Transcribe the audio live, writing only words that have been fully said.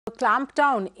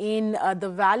clampdown in the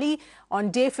valley. On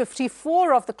day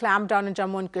 54 of the clampdown in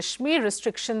Jammu and Kashmir,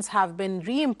 restrictions have been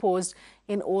reimposed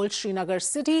in old Srinagar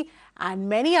city and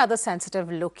many other sensitive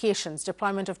locations.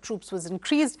 Deployment of troops was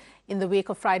increased in the wake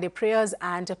of Friday prayers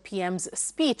and PM's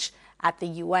speech at the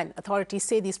UN. Authorities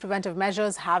say these preventive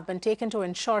measures have been taken to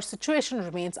ensure situation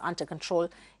remains under control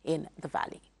in the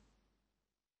valley.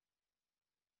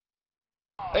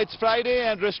 It's Friday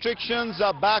and restrictions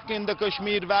are back in the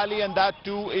Kashmir Valley, and that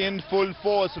too in full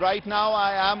force. Right now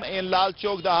I am in Lal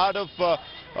Chowk, the heart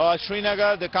of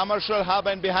Srinagar, the commercial hub,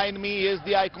 and behind me is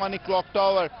the iconic clock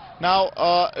tower. Now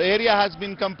area has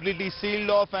been completely sealed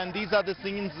off, and these are the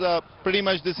scenes, pretty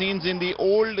much the scenes in the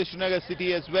old Srinagar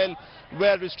city as well,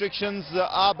 where restrictions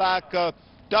are back.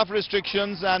 Tough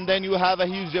restrictions, and then you have a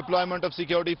huge deployment of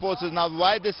security forces. Now,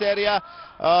 why this area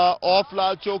of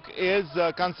Lal Chowk is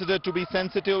considered to be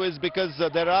sensitive is because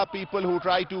there are people who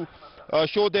try to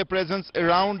show their presence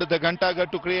around the Ghantaghar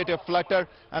to create a flutter,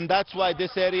 and that's why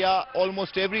this area,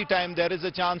 almost every time there is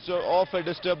a chance of a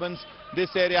disturbance,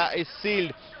 this area is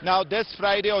sealed. Now, this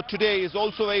Friday or today is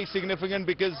also very significant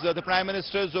because the Prime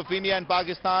Ministers of India and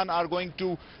Pakistan are going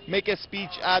to make a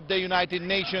speech at the United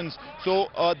Nations. So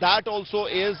that also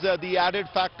is the added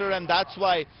factor, and that's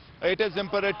why it is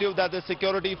imperative that the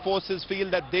security forces feel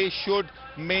that they should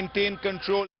maintain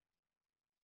control.